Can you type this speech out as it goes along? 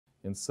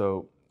And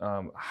so,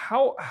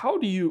 how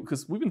do you?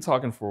 Because we've been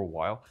talking for a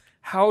while.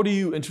 How do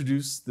you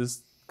introduce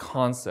this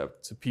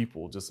concept to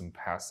people just in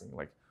passing?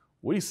 Like,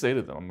 what do you say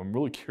to them? I'm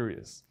really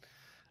curious.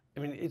 I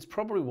mean, it's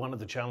probably one of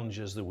the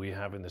challenges that we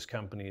have in this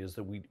company is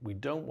that we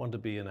don't want to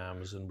be in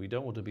Amazon, we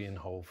don't want to be in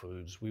Whole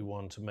Foods. We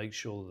want to make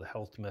sure that the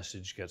health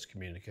message gets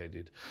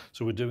communicated.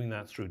 So we're doing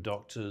that through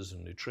doctors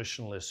and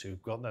nutritionalists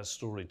who've got that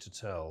story to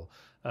tell.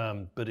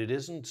 But it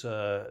isn't.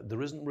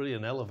 There isn't really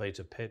an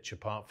elevator pitch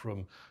apart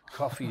from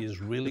coffee is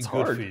really It's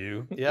good hard. for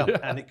you, yeah, Yeah.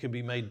 and it can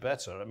be made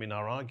better. I mean,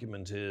 our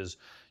argument is,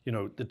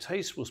 the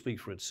taste will speak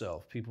for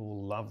itself. People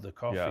will love the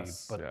coffee,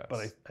 Yes. but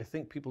Yes. I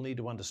think people need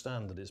to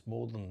understand that it's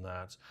more than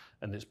that,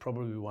 and it's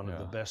probably one of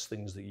the best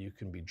things that you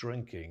can be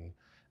drinking.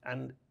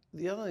 And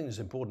the other thing that's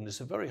important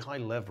is a very high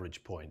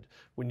leverage point.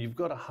 When you've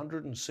got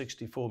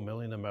 164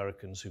 million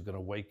Americans who are going to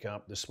wake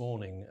up this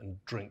morning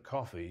and drink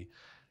coffee,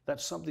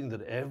 that's something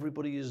that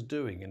everybody is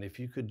doing. And if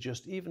you could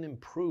just even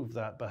improve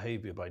that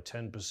behavior by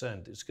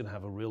 10%, it's going to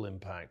have a real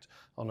impact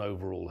on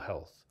overall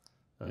health.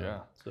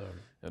 Yeah. So.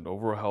 And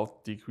overall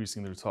health,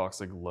 decreasing their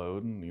toxic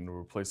load, and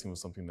replacing with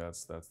something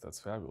that's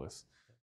fabulous.